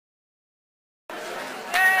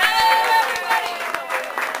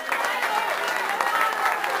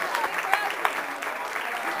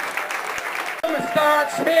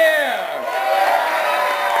It's here!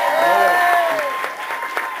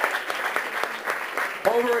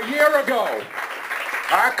 Over a year ago,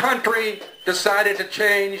 our country decided to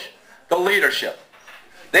change the leadership.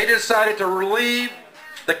 They decided to relieve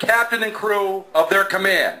the captain and crew of their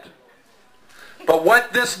command. But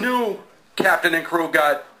what this new captain and crew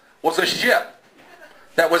got was a ship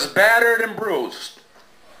that was battered and bruised,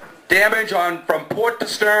 damage from port to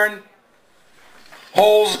stern,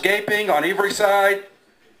 holes gaping on every side,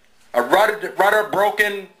 a rudder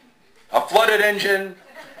broken, a flooded engine,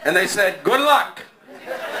 and they said, good luck.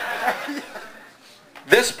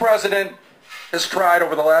 This president has tried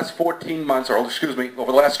over the last 14 months, or excuse me,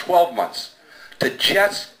 over the last 12 months, to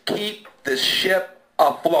just keep this ship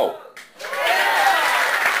afloat.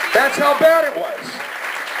 That's how bad it was.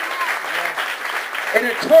 And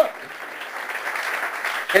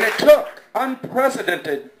it took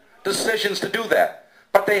unprecedented decisions to do that.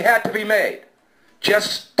 But they had to be made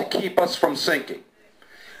just to keep us from sinking.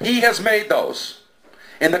 He has made those,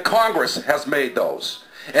 and the Congress has made those.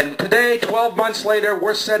 And today, 12 months later,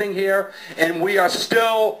 we're sitting here and we are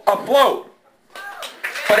still afloat.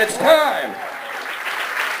 But it's time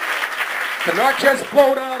to not just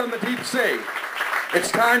float out in the deep sea.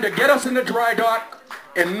 It's time to get us in the dry dock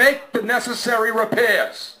and make the necessary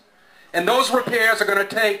repairs. And those repairs are going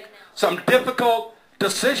to take some difficult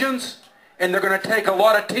decisions, and they're going to take a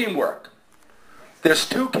lot of teamwork. There's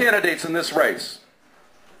two candidates in this race.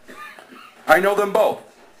 I know them both.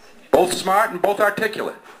 Both smart and both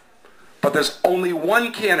articulate. But there's only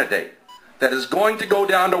one candidate that is going to go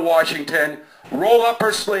down to Washington, roll up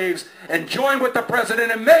her sleeves, and join with the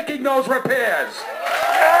president in making those repairs.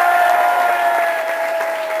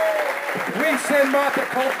 If we send Martha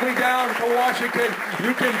Coakley down to Washington,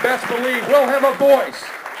 you can best believe we'll have a voice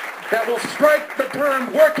that will strike the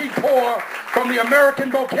term working poor from the American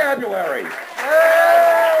vocabulary.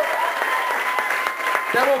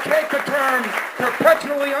 That will take the term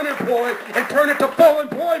perpetually unemployed and turn it to full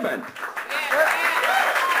employment.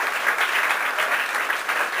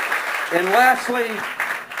 And lastly,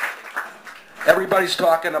 everybody's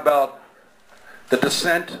talking about the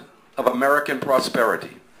descent of American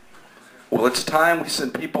prosperity. Well, it's time we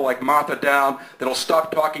send people like Martha down that'll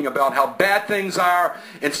stop talking about how bad things are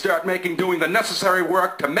and start doing the necessary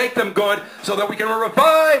work to make them good so that we can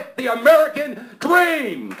revive the American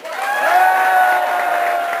dream.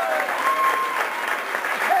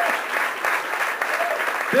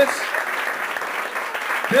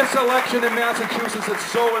 This election in Massachusetts is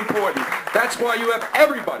so important. That's why you have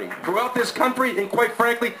everybody throughout this country and, quite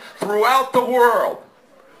frankly, throughout the world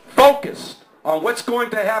focused on what's going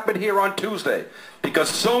to happen here on Tuesday, because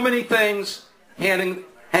so many things hang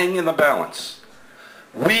in the balance.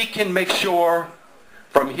 We can make sure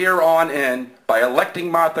from here on in, by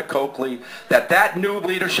electing Martha Coakley, that new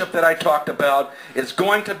leadership that I talked about is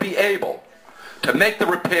going to be able to make the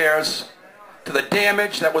repairs to the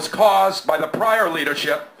damage that was caused by the prior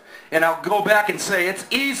leadership. And I'll go back and say it's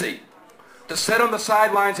easy to sit on the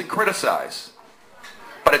sidelines and criticize,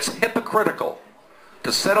 but it's hypocritical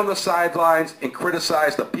to sit on the sidelines and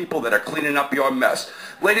criticize the people that are cleaning up your mess.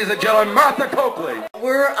 Ladies and gentlemen, Martha Coakley.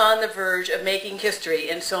 We're on the verge of making history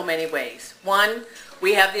in so many ways. One,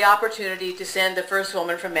 we have the opportunity to send the first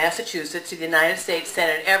woman from Massachusetts to the United States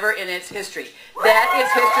Senate ever in its history. That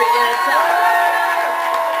is history in itself.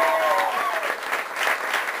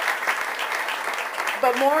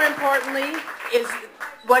 But more importantly is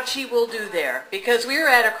what she will do there, because we are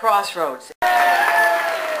at a crossroads.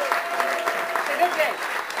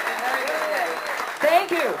 Thank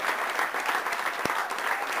you.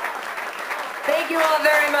 Thank you all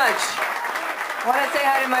very much. I want to say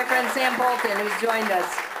hi to my friend Sam Bolton, who's joined us.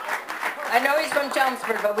 I know he's from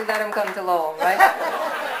Chelmsford, but we let him come to Lowell, right?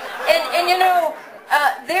 and you know,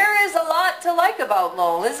 there is a lot to like about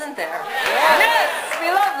Lowell, isn't there? Yes, we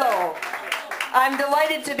love Lowell. I'm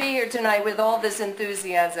delighted to be here tonight with all this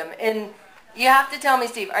enthusiasm. And you have to tell me,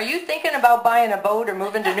 Steve, are you thinking about buying a boat or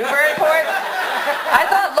moving to Newburyport? I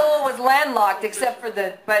thought Lowell was landlocked except for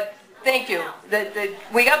but thank you.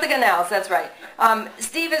 We got the canals, that's right.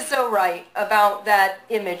 Steve is so right about that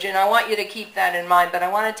image, and I want you to keep that in mind, but I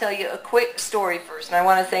want to tell you a quick story first, and I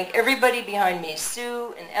want to thank everybody behind me,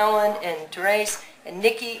 Sue and Ellen and Therese and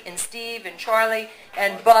Nikki and Steve and Charlie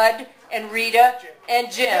and Bud and Rita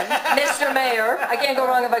and Jim, Mr. Mayor. I can't go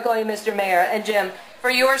wrong if I call you Mr. Mayor, and Jim, for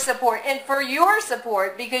your support, and for your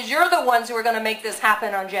support because you're the ones who are going to make this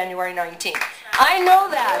happen on January 19th. I know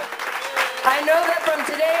that. I know that from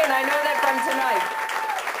today, and I know that from tonight.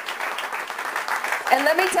 And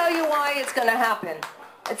let me tell you why it's going to happen.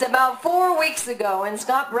 It's about 4 weeks ago, and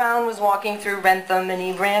Scott Brown was walking through Rentham, and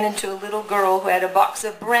he ran into a little girl who had a box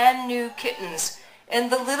of brand new kittens. And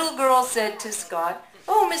the little girl said to Scott,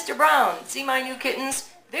 "Oh, Mr. Brown, see my new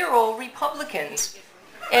kittens? They're all Republicans."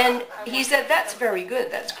 And he said, "That's very good,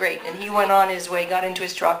 that's great." And he went on his way, got into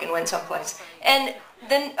his truck, and went someplace. And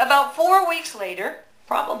then about 4 weeks later,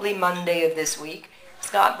 probably Monday of this week,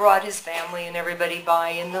 Scott brought his family and everybody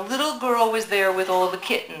by, and the little girl was there with all the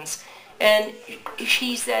kittens. And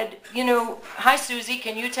she said, "You know, hi Susie,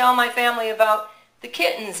 can you tell my family about the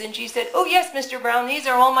kittens?" And she said, "Oh yes, Mr. Brown, these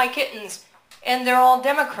are all my kittens, and they're all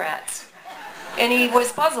Democrats." And he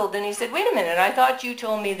was puzzled, and he said, "Wait a minute, I thought you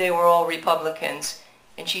told me they were all Republicans."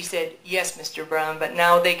 And she said, "Yes, Mr. Brown, but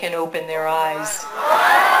now they can open their eyes."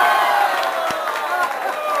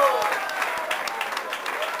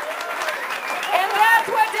 And that's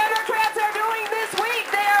what Democrats are doing this week.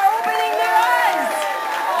 They are opening their eyes.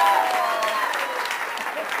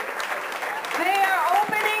 They are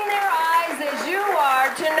opening their eyes, as you are,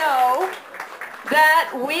 to know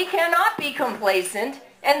that we cannot be complacent,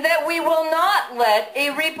 and that we will not let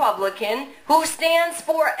a Republican who stands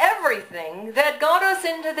for everything that got us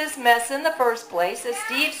into this mess in the first place, as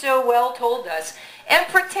Steve so well told us, and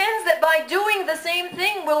pretends that by doing the same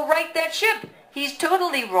thing we'll right that ship. He's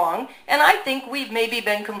totally wrong, and I think we've maybe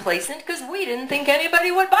been complacent because we didn't think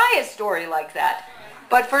anybody would buy a story like that.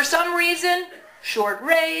 But for some reason, short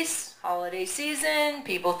race, holiday season,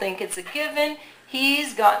 people think it's a given,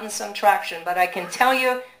 he's gotten some traction, but I can tell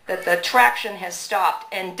you that the traction has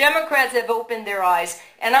stopped, and Democrats have opened their eyes,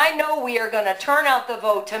 and I know we are going to turn out the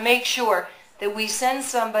vote to make sure that we send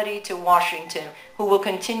somebody to Washington who will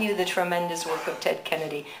continue the tremendous work of Ted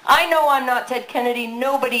Kennedy. I know I'm not Ted Kennedy,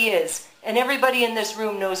 nobody is, and everybody in this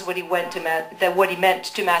room knows what he meant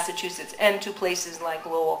to Massachusetts and to places like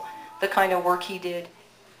Lowell, the kind of work he did.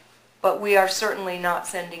 But we are certainly not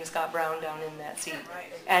sending Scott Brown down in that seat.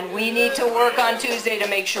 And we need to work on Tuesday to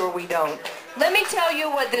make sure we don't. Let me tell you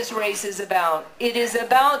what this race is about. It is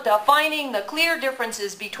about defining the clear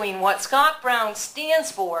differences between what Scott Brown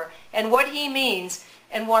stands for and what he means,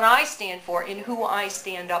 and what I stand for and who I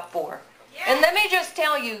stand up for. And let me just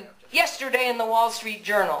tell you, yesterday in the Wall Street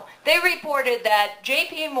Journal, they reported that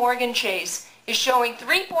J.P. Morgan Chase is showing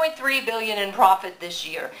 $3.3 billion in profit this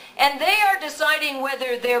year. And they are deciding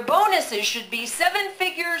whether their bonuses should be 7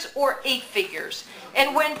 figures or 8 figures.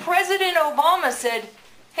 And when President Obama said,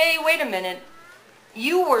 "Hey, wait a minute,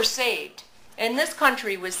 you were saved, and this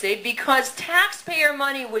country was saved because taxpayer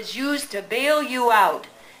money was used to bail you out,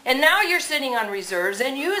 and now you're sitting on reserves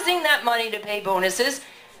and using that money to pay bonuses,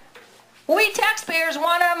 we taxpayers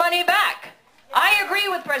want our money back." I agree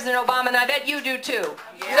with President Obama, and I bet you do too.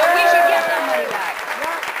 Yeah. So we should get that money back.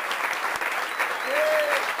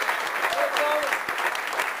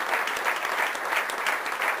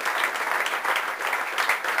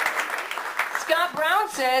 Scott Brown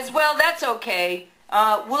says, well, that's okay.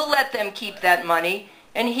 We'll let them keep that money.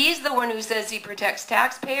 And he's the one who says he protects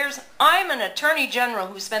taxpayers. I'm an attorney general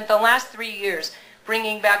who spent the last 3 years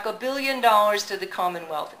bringing back $1 billion to the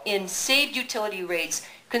Commonwealth in saved utility rates,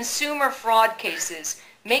 consumer fraud cases,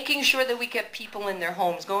 making sure that we kept people in their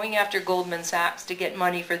homes, going after Goldman Sachs to get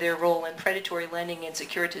money for their role in predatory lending and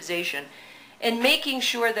securitization, and making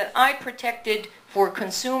sure that I protected for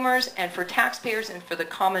consumers and for taxpayers and for the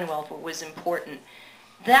Commonwealth what was important.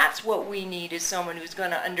 That's what we need, is someone who's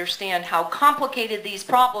going to understand how complicated these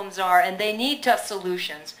problems are, and they need tough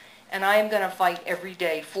solutions. And I am going to fight every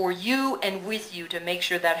day for you and with you to make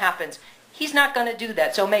sure that happens. He's not going to do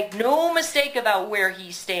that, so make no mistake about where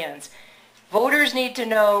he stands. Voters need to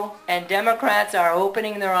know, and Democrats are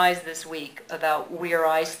opening their eyes this week about where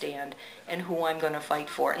I stand and who I'm going to fight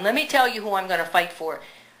for. And let me tell you who I'm going to fight for.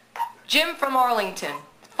 Jim from Arlington,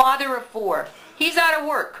 father of 4. He's out of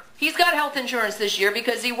work. He's got health insurance this year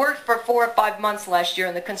because he worked for 4 or 5 months last year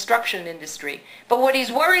in the construction industry. But what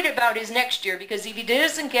he's worried about is next year, because if he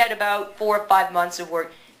doesn't get about 4 or 5 months of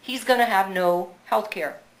work, he's going to have no health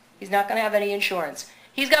care. He's not going to have any insurance.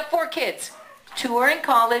 He's got 4 kids. 2 are in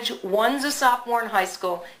college, 1's a sophomore in high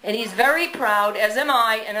school, and he's very proud, as am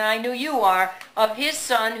I, and I know you are, of his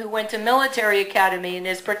son who went to military academy and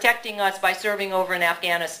is protecting us by serving over in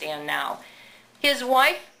Afghanistan now. His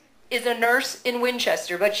wife is a nurse in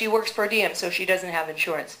Winchester, but she works per diem, so she doesn't have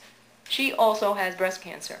insurance. She also has breast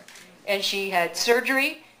cancer, and she had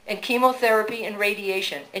surgery and chemotherapy and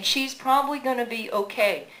radiation, and she's probably going to be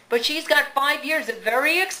okay. But she's got 5 years of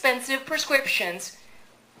very expensive prescriptions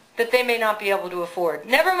that they may not be able to afford.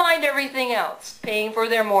 Never mind everything else, paying for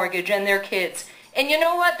their mortgage and their kids. And you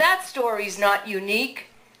know what? That story's not unique.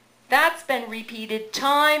 That's been repeated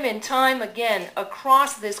time and time again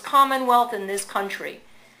across this Commonwealth and this country.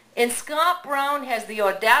 And Scott Brown has the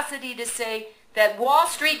audacity to say that Wall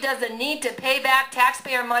Street doesn't need to pay back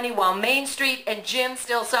taxpayer money while Main Street and Jim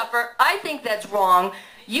still suffer. I think that's wrong.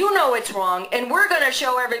 You know it's wrong. And we're going to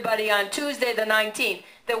show everybody on Tuesday the 19th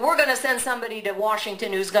that we're going to send somebody to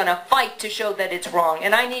Washington who's going to fight to show that it's wrong.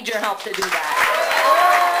 And I need your help to do that.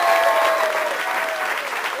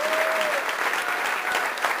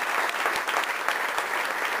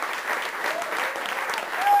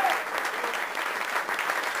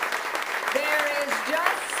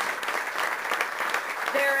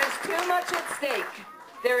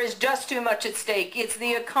 There is just too much at stake. It's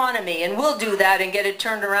the economy, and we'll do that and get it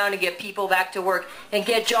turned around and get people back to work and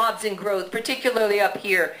get jobs and growth, particularly up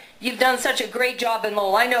here. You've done such a great job in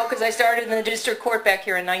Lowell. I know because I started in the district court back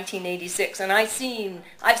here in 1986, and I've seen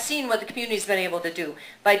what the community's been able to do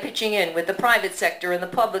by pitching in with the private sector and the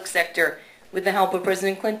public sector, with the help of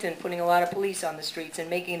President Clinton, putting a lot of police on the streets and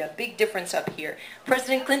making a big difference up here.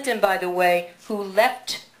 President Clinton, by the way, who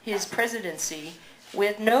left his presidency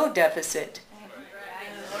with no deficit.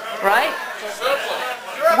 Right?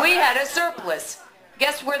 We had a surplus.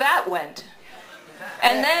 Guess where that went?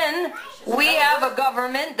 And then we have a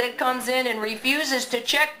government that comes in and refuses to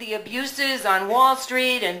check the abuses on Wall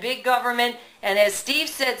Street and big government, and as Steve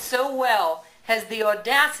said so well, has the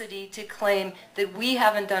audacity to claim that we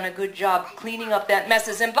haven't done a good job cleaning up that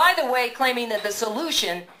messes. And by the way, claiming that the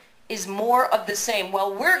solution is more of the same.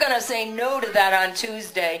 Well, we're going to say no to that on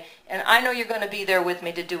Tuesday, and I know you're going to be there with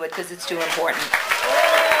me to do it because it's too important.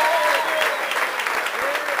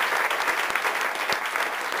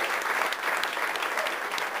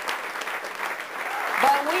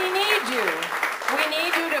 But we need you. We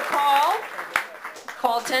need you to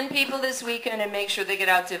call 10 people this weekend and make sure they get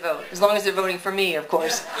out to vote. As long as they're voting for me, of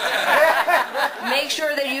course. Make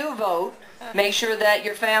sure that you vote. Make sure that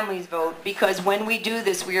your families vote, because when we do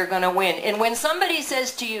this, we are going to win. And when somebody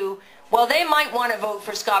says to you, well, they might want to vote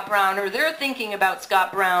for Scott Brown, or they're thinking about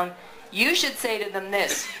Scott Brown, you should say to them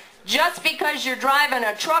this: just because you're driving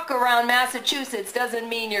a truck around Massachusetts doesn't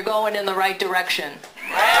mean you're going in the right direction.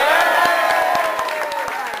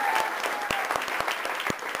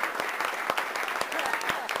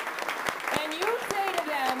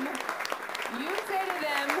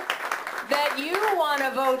 That you want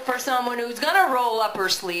to vote for someone who's going to roll up her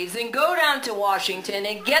sleeves and go down to Washington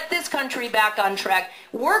and get this country back on track,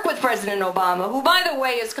 work with President Obama, who, by the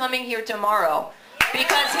way, is coming here tomorrow,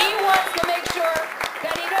 because he wants to make sure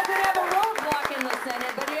that he doesn't have a roadblock in the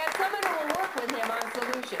Senate, but he has someone who will work with him on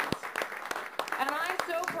solutions. And I'm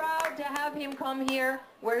so proud to have him come here,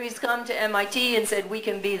 where he's come to MIT and said we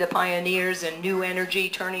can be the pioneers in new energy,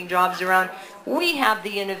 turning jobs around. We have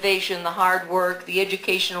the innovation, the hard work, the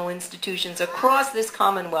educational institutions across this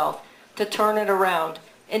Commonwealth to turn it around,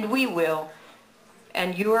 and we will.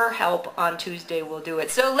 And your help on Tuesday will do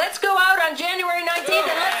it. So let's go out on January 19th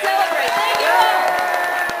and let's celebrate. Thank you all.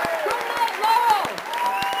 Good night, Lowell.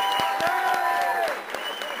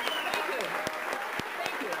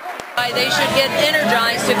 Thank you. They should get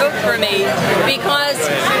energized to vote for me, because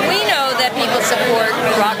we know that people support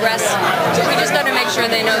progress. We just got to make sure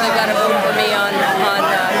they know they've got to vote for me on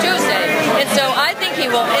Tuesday. And so I think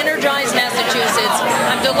he will energize Massachusetts.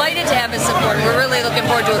 I'm delighted to have his support. We're really looking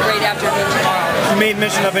forward to a great afternoon tomorrow. You made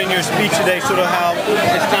mention of it in your speech today, sort of how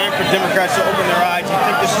it's time for Democrats to open their eyes. Do you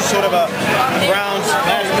think this is sort of a Brown's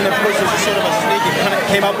last-minute push, is sort of a sneak? It kind of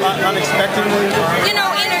came up unexpectedly? You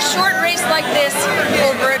know, in a short race like this,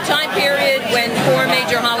 over a time period when 4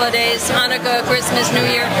 major holidays, Hanukkah, Christmas, New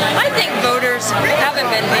Year, I think voters haven't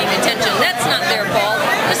been paying attention. That's not their fault.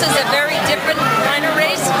 This is a very different kind of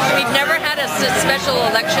race. We've never had a special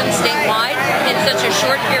election statewide in such a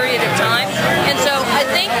short period of time. And so I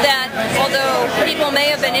think that although people may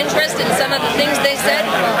have been interested in some of the things they said,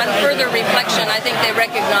 on further reflection, I think they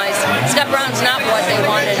recognize Scott Brown's not what they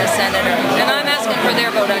wanted as senator. And I'm asking for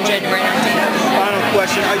their vote on January 19th. Final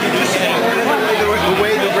question. Are you just the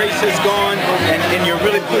way the race has gone, and you're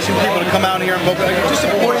really pushing people to come out here and vote, are you just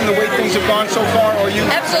supporting the way things have gone so far, or are you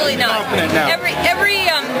absolutely not confident now? Every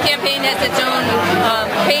campaign has its own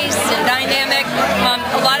pace and dynamic.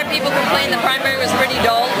 A lot of people complain the primary was pretty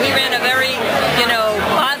dull. We ran a very,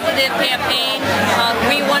 positive campaign.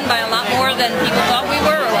 We won by a lot more than people thought we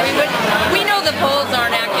were, or we would. We know the polls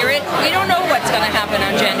aren't accurate. We don't know what's going to happen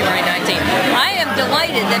on January 19th. I am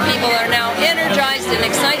delighted that people are now energized and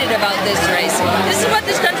excited about this race. This is what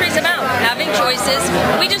this country's about, having choices.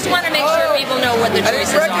 We just want to make sure people know what the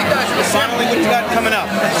choices are. Finally, what you got coming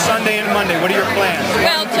up? Sunday and Monday. What are your plans?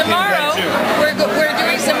 Well, tomorrow we're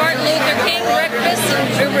doing some Martin Luther King breakfast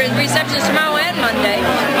and receptions tomorrow and Monday.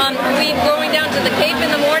 We're going down to the Cape in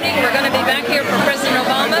the morning. We're going to be back here for President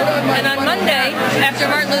Obama. And on Monday, after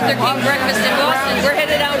Martin Luther King breakfast in Boston, we're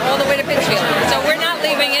headed out all the way to Pittsfield. So we're not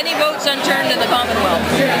leaving any votes unturned in the Commonwealth.